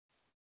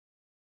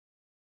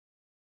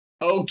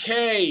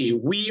Okay,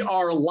 we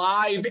are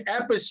live,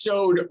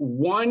 episode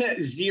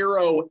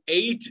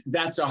 108.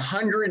 That's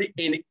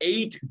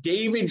 108.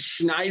 David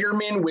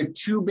Schneiderman with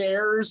Two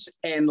Bears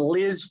and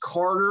Liz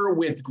Carter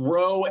with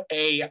Grow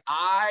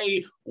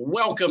AI.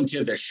 Welcome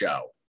to the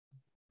show.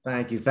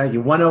 Thank you.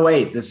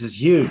 108. This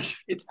is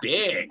huge. It's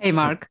big. Hey,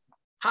 Mark.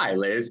 Hi,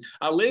 Liz.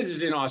 Liz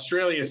is in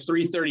Australia. It's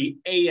 3:30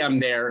 a.m.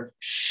 there.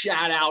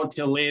 Shout out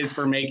to Liz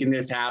for making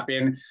this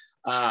happen.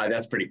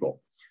 That's pretty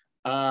cool.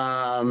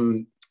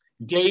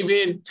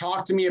 David,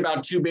 talk to me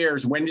about Two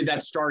Bears. When did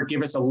that start?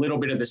 Give us a little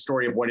bit of the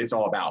story of what it's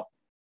all about.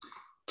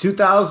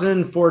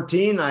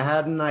 2014, I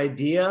had an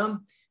idea.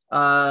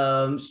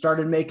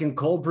 Started making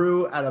cold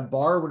brew at a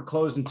bar, would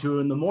close in 2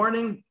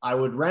 a.m. I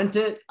would rent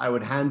it. I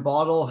would hand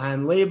bottle,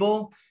 hand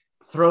label,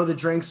 throw the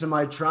drinks in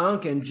my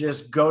trunk and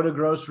just go to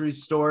grocery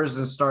stores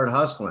and start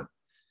hustling.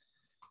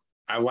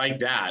 I like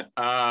that.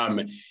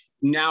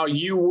 Now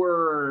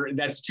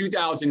that's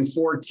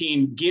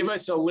 2014. Give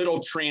us a little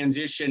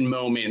transition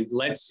moment.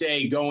 Let's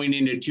say going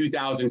into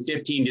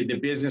 2015, did the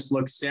business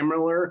look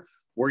similar?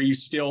 Were you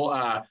still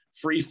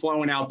free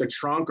flowing out the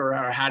trunk, or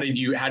how did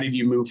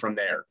you move from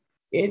there?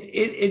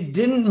 It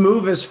didn't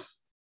move as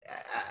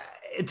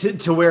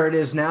to where it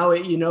is now.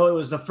 It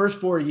was the first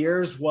 4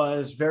 years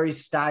was very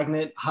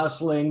stagnant,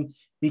 hustling,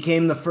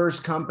 became the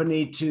first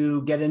company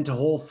to get into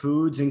Whole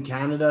Foods in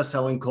Canada,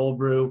 selling cold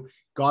brew.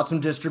 Got some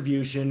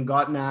distribution,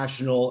 got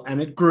national,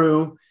 and it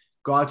grew,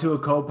 got to a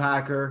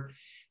co-packer.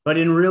 But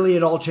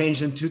it all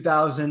changed in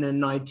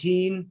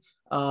 2019.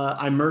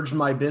 I merged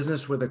my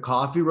business with a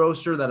coffee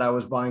roaster that I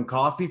was buying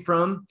coffee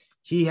from.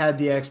 He had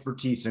the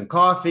expertise in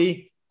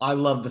coffee. I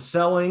love the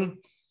selling.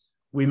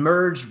 We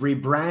merged,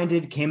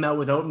 rebranded, came out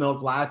with oat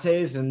milk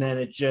lattes, and then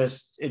it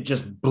just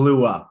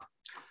blew up.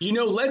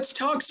 Let's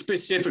talk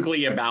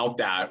specifically about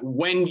that.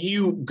 When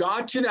you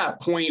got to that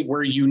point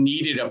where you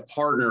needed a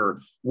partner,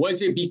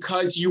 was it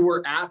because you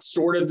were at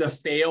sort of the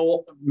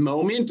fail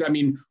moment? I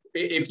mean,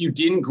 if you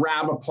didn't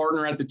grab a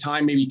partner at the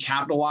time, maybe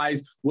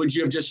capitalize, would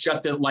you have just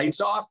shut the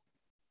lights off?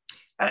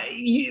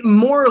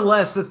 More or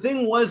less. The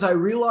thing was, I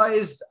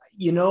realized,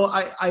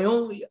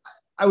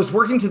 I was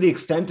working to the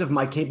extent of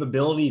my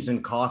capabilities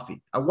in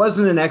coffee. I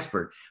wasn't an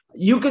expert.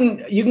 You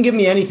can give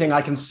me anything.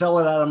 I can sell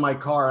it out of my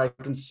car. I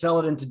can sell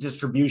it into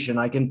distribution.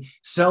 I can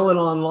sell it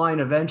online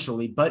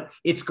eventually, but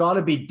it's got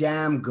to be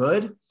damn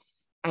good.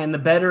 And the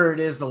better it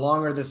is, the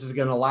longer this is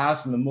going to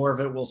last and the more of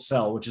it will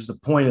sell, which is the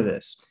point of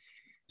this.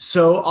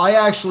 So I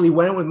actually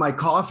went with my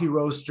coffee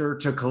roaster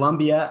to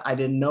Colombia. I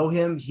didn't know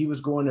him. He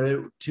was going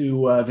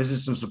to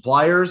visit some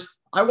suppliers.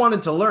 I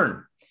wanted to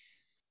learn.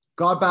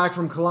 Got back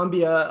from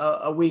Colombia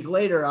a week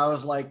later. I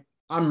was like,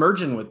 I'm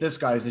merging with this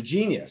guy's a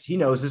genius. He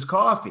knows his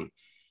coffee.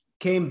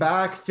 Came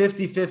back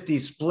 50-50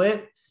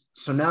 split.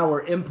 So now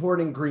we're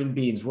importing green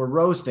beans. We're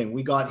roasting.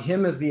 We got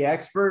him as the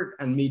expert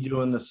and me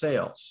doing the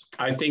sales.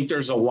 I think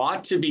there's a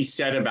lot to be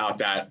said about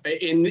that.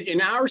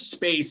 In our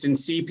space in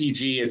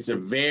CPG, it's a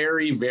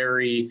very,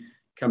 very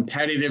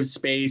competitive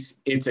space.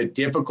 It's a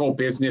difficult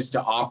business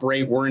to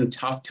operate. We're in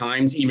tough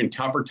times, even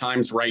tougher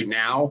times right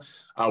now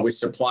with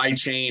supply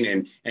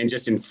chain and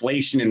just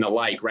inflation and the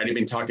like, right? I've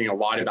been talking a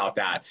lot about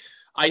that.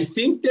 I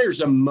think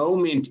there's a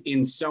moment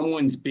in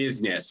someone's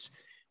business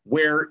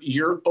where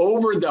you're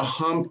over the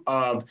hump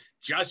of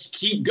just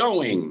keep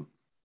going.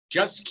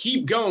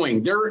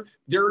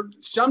 There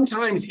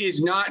sometimes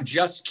is not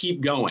just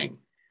keep going.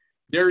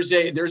 There's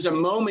a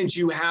moment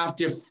you have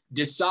to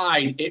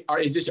decide,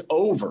 is this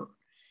over?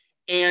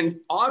 And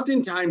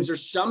oftentimes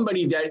there's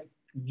somebody that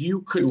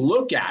you could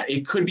look at.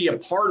 It could be a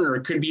partner,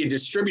 it could be a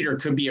distributor,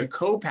 it could be a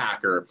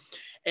co-packer.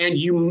 And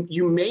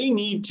you may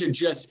need to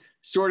just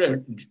sort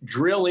of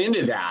drill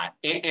into that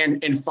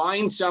and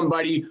find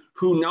somebody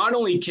who not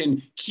only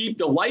can keep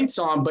the lights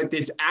on, but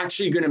that's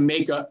actually going to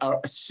make a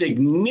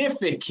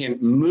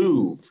significant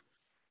move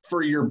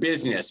for your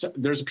business.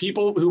 There's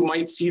people who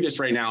might see this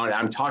right now, and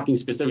I'm talking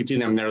specifically to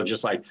them. They're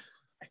just like,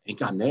 I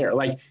think I'm there.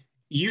 Like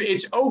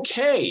it's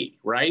okay,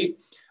 right?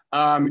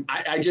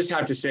 I just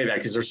have to say that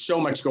because there's so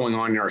much going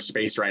on in our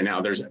space right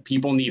now.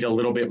 People need a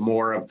little bit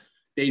more of,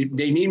 they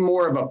need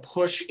more of a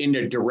push in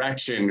a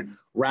direction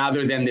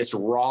rather than this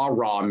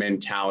raw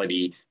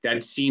mentality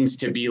that seems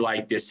to be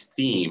like this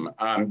theme.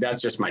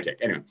 That's just my take.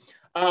 Anyway,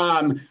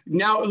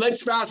 now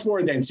let's fast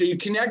forward then. So you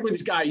connect with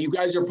this guy. You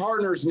guys are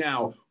partners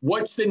now.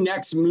 What's the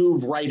next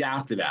move right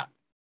after that?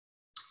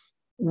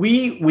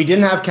 We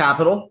didn't have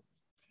capital.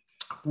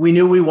 We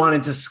knew we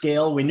wanted to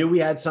scale. We knew we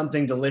had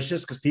something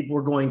delicious because people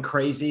were going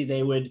crazy.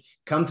 They would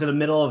come to the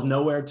middle of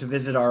nowhere to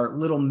visit our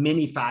little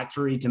mini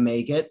factory to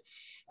make it.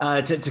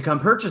 To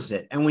come purchase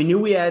it. And we knew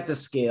we had to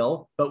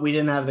scale, but we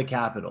didn't have the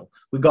capital.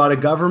 We got a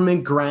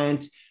government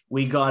grant.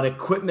 We got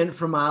equipment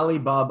from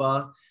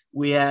Alibaba.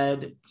 We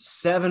had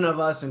 7 of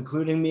us,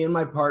 including me and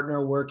my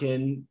partner,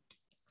 working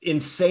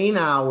insane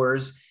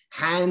hours,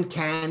 hand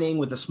canning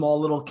with a small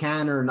little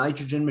canner,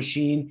 nitrogen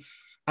machine.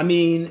 I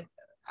mean,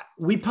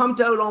 we pumped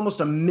out almost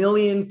 1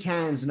 million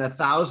cans in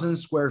 1,000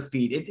 square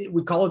feet.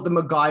 We call it the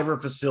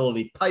MacGyver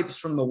facility, pipes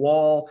from the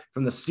wall,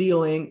 from the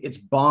ceiling. It's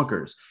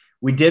bonkers.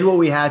 We did what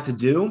we had to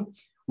do.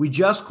 We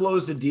just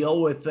closed a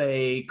deal with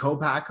a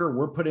co-packer.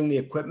 We're putting the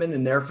equipment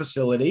in their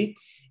facility.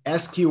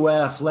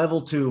 SQF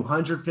level 2,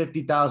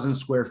 150,000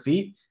 square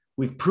feet.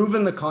 We've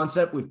proven the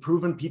concept. We've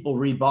proven people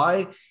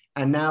rebuy,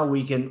 and now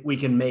we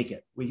can make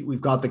it. We've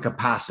got the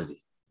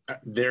capacity.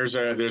 There's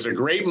a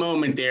great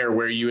moment there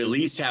where you at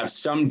least have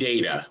some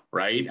data,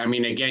 right? I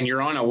mean, again,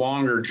 you're on a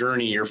longer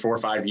journey. You're 4 or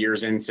 5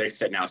 years in, 6,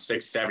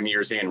 7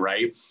 years in,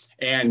 right?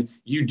 And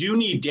you do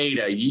need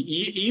data,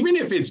 even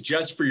if it's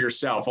just for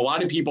yourself. A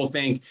lot of people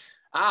think,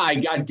 I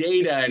got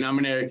data and I'm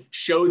going to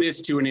show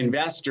this to an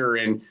investor.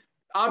 And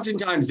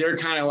oftentimes they're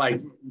kind of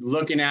like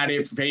looking at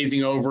it,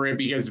 phasing over it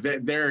because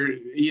they're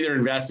either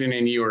investing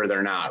in you or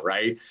they're not,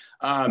 right?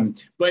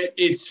 But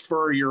it's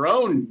for your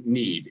own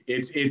need.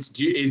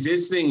 Is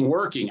this thing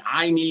working?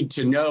 I need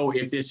to know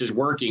if this is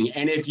working.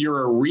 And if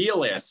you're a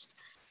realist,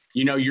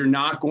 you're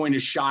not going to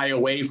shy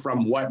away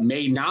from what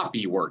may not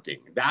be working.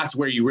 That's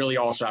where you really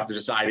also have to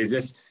decide,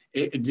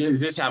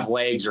 does this have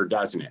legs or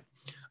doesn't it?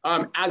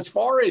 As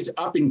far as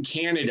up in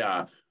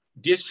Canada,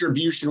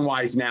 distribution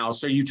wise now,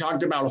 so you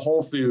talked about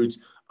Whole Foods.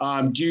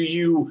 Do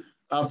you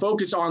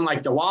focus on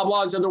like the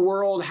Loblaws of the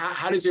world?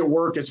 How does it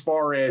work as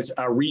far as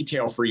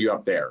retail for you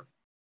up there?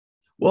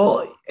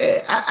 Well,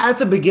 at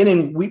the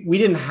beginning, we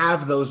didn't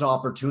have those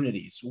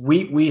opportunities.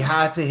 We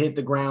had to hit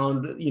the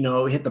ground,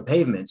 hit the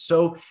pavement.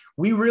 So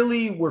we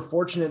really were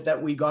fortunate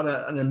that we got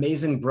an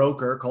amazing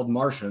broker called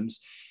Marsham's.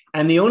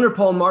 And the owner,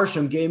 Paul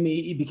Marsham,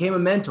 he became a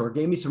mentor,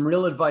 gave me some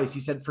real advice. He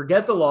said,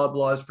 forget the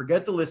Loblaws,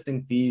 forget the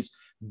listing fees,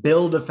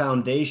 build a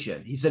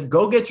foundation. He said,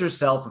 go get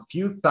yourself a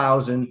few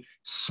thousand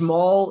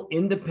small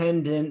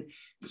independent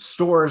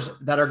stores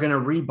that are going to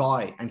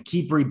rebuy and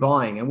keep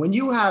rebuying. And when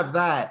you have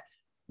that,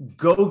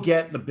 go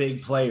get the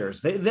big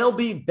players. They'll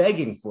be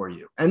begging for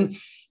you. And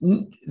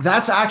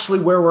that's actually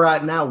where we're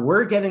at now.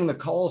 We're getting the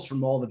calls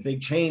from all the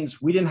big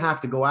chains. We didn't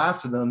have to go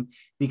after them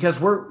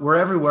because we're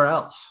everywhere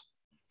else.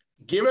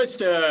 Give us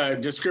the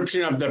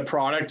description of the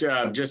product,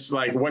 just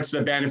like what's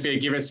the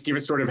benefit? Give us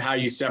sort of how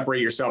you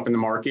separate yourself in the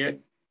market.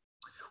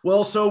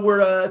 Well, so we're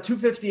a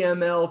 250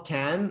 ml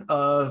can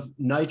of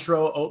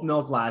nitro oat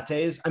milk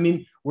lattes. I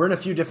mean, we're in a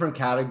few different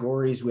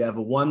categories. We have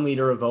a 1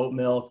 liter of oat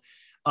milk.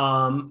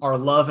 Our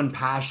love and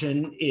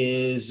passion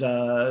is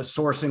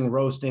sourcing,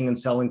 roasting, and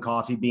selling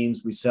coffee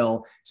beans. We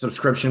sell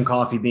subscription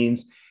coffee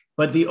beans,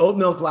 but the oat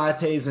milk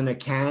lattes in a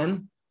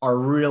can are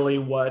really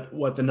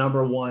what the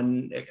number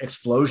one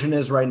explosion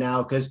is right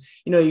now. Because,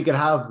 you can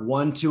have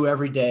 1, 2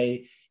 every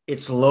day.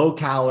 It's low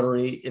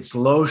calorie, it's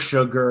low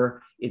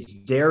sugar, it's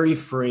dairy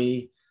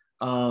free.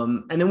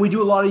 And then we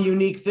do a lot of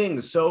unique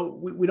things. So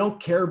we don't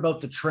care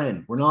about the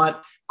trend. We're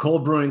not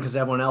cold brewing because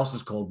everyone else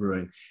is cold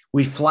brewing.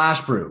 We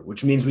flash brew,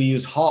 which means we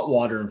use hot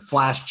water and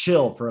flash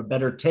chill for a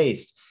better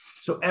taste.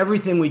 So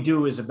everything we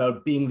do is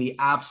about being the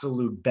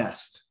absolute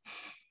best.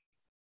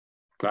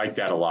 I like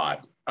that a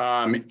lot.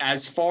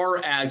 As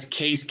far as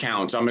case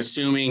counts, I'm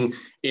assuming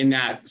in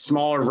that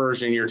smaller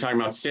version, you're talking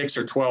about 6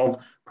 or 12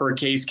 per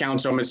case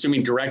count. So I'm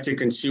assuming direct to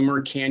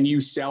consumer, can you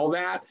sell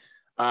that?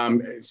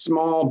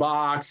 Small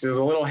box is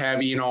a little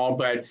heavy and all,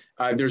 but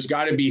there's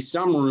got to be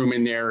some room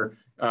in there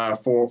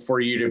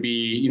for you to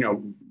be,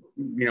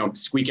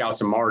 squeak out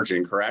some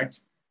margin,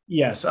 correct?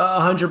 Yes,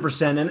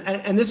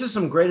 100%. And this is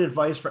some great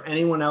advice for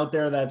anyone out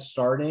there that's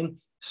starting.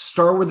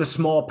 Start with a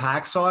small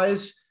pack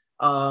size.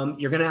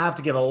 You're going to have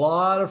to give a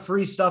lot of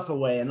free stuff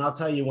away. And I'll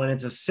tell you, when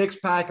it's a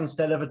 6-pack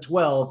instead of a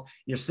 12,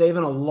 you're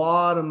saving a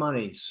lot of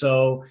money.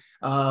 So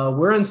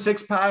we're in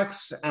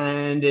 6-packs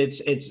and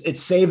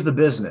it's saved the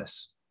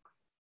business.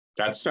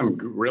 That's some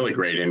really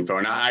great info.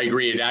 And I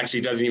agree. It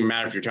actually doesn't even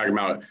matter if you're talking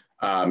about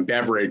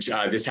beverage.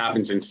 This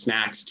happens in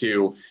snacks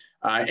too.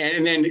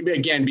 And then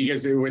again,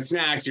 because with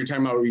snacks, you're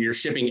talking about you're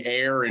shipping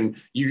air and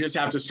you just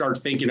have to start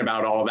thinking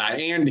about all that.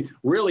 And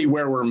really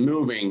where we're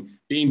moving,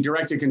 being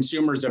direct to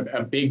consumer is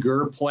a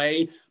bigger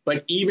play.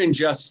 But even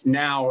just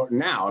now,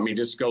 I mean,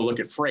 just go look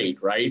at freight,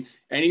 right?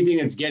 Anything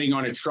that's getting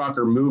on a truck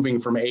or moving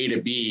from A to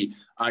B,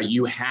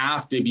 you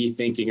have to be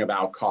thinking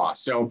about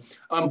cost. So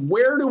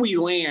where do we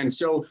land?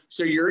 So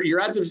you're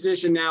at the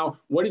position now.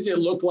 What does it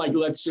look like,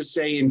 let's just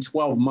say in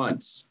 12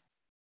 months?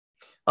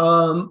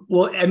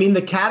 Well, I mean,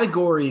 the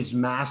category is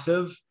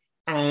massive.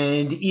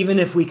 And even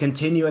if we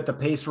continue at the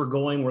pace we're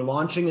going, we're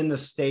launching in the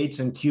States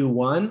in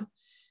Q1.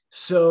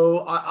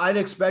 So I'd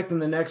expect in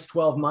the next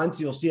 12 months,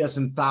 you'll see us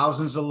in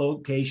thousands of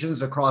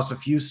locations across a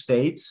few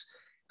states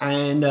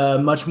and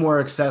much more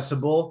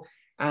accessible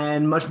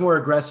and much more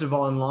aggressive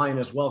online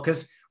as well.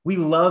 Because we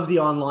love the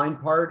online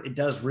part. It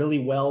does really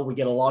well. We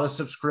get a lot of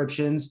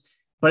subscriptions,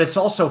 but it's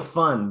also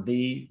fun.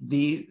 The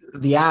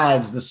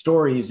ads, the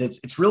stories,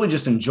 it's really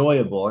just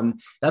enjoyable.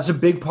 And that's a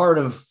big part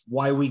of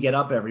why we get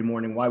up every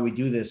morning, why we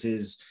do this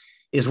is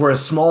we're a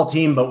small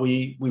team, but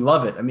we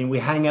love it. I mean, we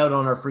hang out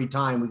on our free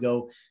time. We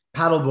go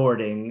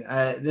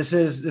paddleboarding. This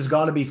has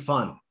got to be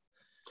fun.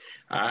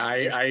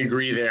 I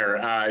agree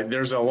there.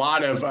 There's a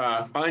lot of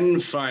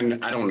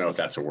unfun, I don't know if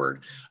that's a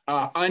word,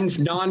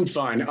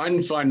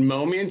 unfun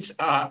moments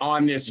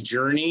on this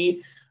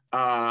journey.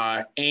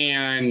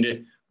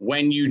 And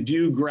when you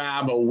do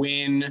grab a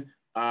win,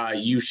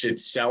 You should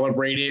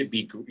celebrate it,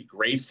 be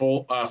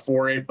grateful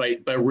for it, but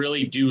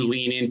really do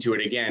lean into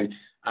it. Again,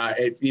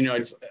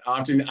 it's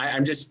often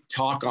I'm just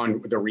talk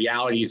on the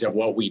realities of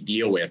what we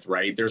deal with,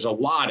 right? There's a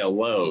lot of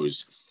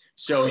lows.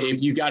 So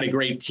if you got a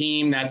great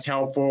team, that's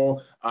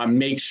helpful.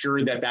 Make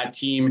sure that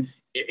team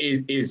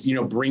is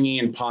bringing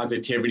in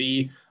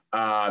positivity.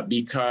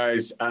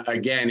 Because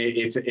again,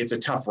 it's a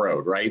tough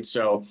road, right?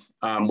 So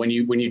when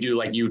you do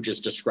like you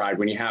just described,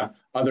 when you have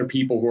other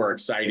people who are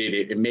excited,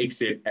 it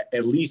makes it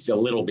at least a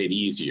little bit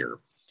easier.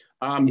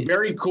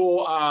 Very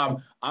cool.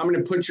 I'm going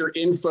to put your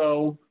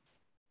info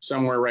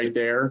somewhere right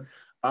there.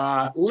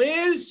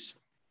 Liz,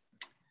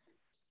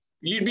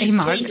 you'd be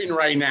sleeping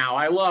right now.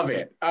 I love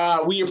it.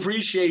 We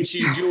appreciate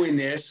you doing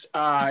this.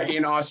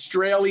 In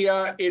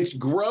Australia, it's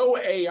Grow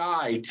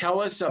AI.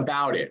 Tell us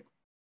about it.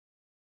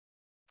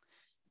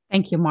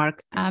 Thank you,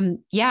 Mark.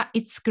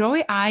 It's Grow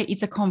AI.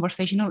 It's a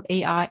conversational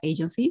AI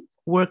agency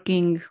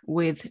working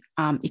with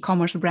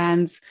e-commerce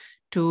brands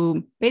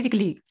to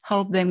basically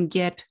help them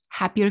get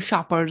happier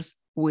shoppers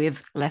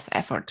with less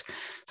effort.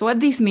 So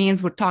what this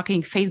means, we're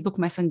talking Facebook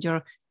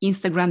Messenger,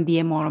 Instagram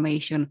DM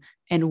automation,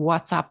 and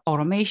WhatsApp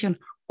automation,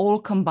 all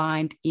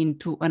combined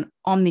into an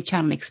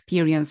omni-channel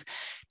experience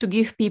to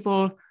give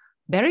people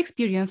better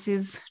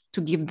experiences,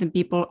 to give them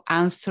people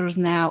answers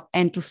now,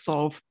 and to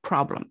solve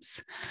problems.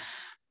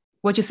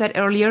 What you said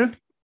earlier,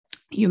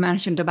 you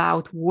mentioned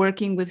about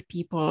working with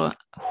people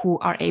who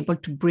are able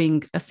to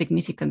bring a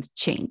significant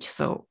change.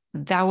 So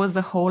that was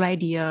the whole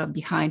idea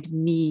behind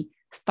me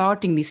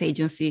starting this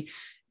agency.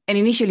 And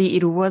initially,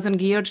 it wasn't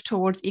geared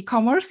towards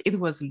e-commerce. It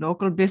was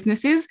local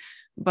businesses.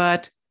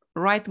 But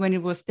right when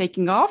it was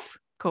taking off,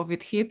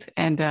 COVID hit,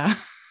 and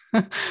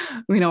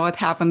we know what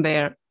happened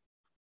there.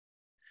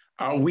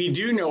 We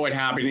do know what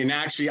happened. And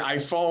actually, I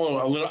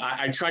follow a little,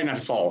 I try not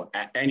to follow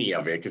any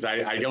of it because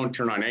I don't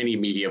turn on any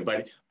media,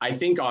 but I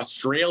think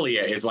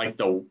Australia is like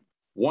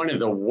one of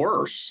the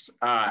worst.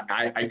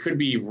 I could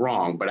be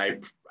wrong, but I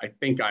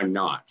think I'm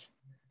not.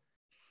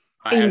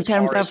 As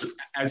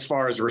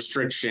far as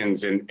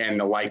restrictions and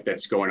the like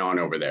that's going on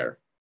over there.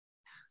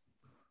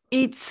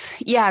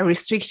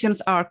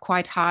 Restrictions are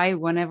quite high.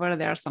 Whenever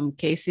there are some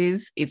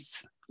cases,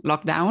 it's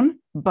lockdown,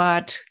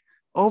 but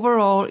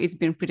overall, it's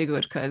been pretty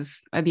good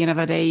because at the end of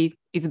the day,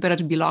 it's better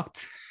to be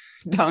locked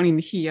down in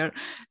here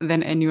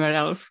than anywhere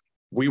else.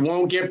 We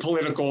won't get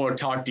political or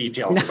talk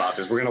details about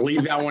this. We're going to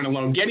leave that one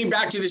alone. Getting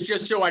back to this,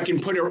 just so I can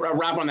put a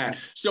wrap on that.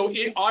 So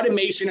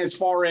automation, as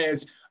far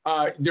as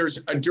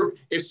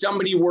if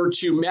somebody were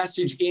to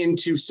message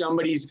into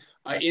somebody's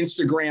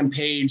Instagram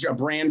page, a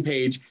brand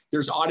page,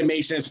 there's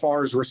automation as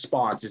far as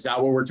response. Is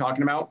that what we're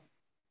talking about?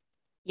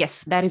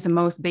 Yes, that is the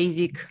most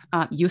basic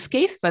use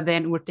case, but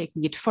then we're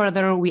taking it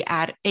further. We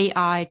add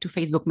AI to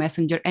Facebook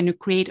Messenger and we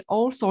create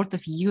all sorts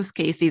of use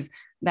cases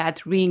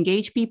that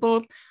re-engage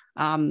people,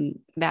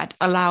 that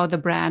allow the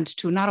brand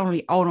to not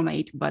only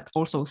automate, but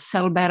also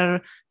sell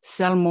better,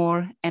 sell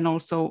more, and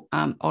also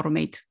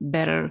automate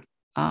better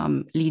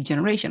lead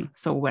generation.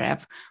 So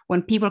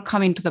when people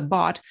come into the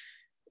bot,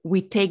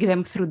 we take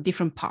them through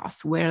different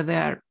paths where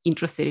they're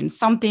interested in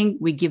something,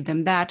 we give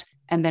them that,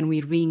 and then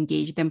we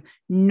re-engage them,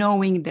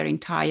 knowing their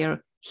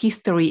entire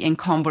history and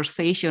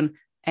conversation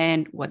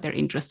and what they're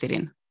interested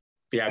in.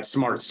 Yeah, it's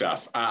smart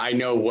stuff. I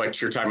know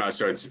what you're talking about.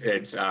 So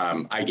it's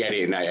I get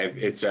it.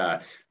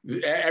 And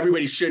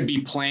everybody should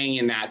be playing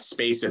in that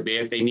space a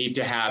bit. They need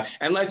to have,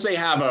 unless they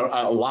have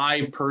a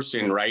live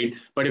person, right?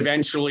 But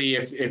eventually,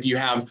 if you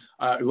have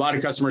a lot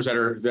of customers that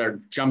are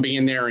jumping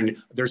in there and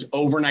there's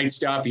overnight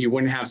stuff, you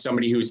wouldn't have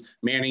somebody who's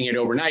manning it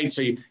overnight.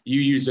 So you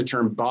use the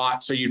term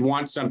bot. So you'd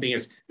want something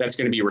that's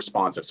going to be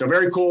responsive. So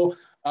very cool.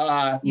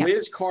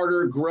 Liz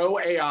Carter, Grow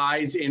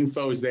AI's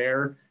info's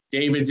there.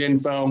 David's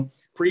info.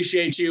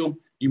 Appreciate you.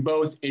 You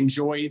both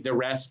enjoy the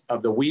rest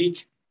of the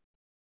week.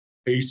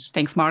 Peace.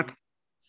 Thanks, Mark.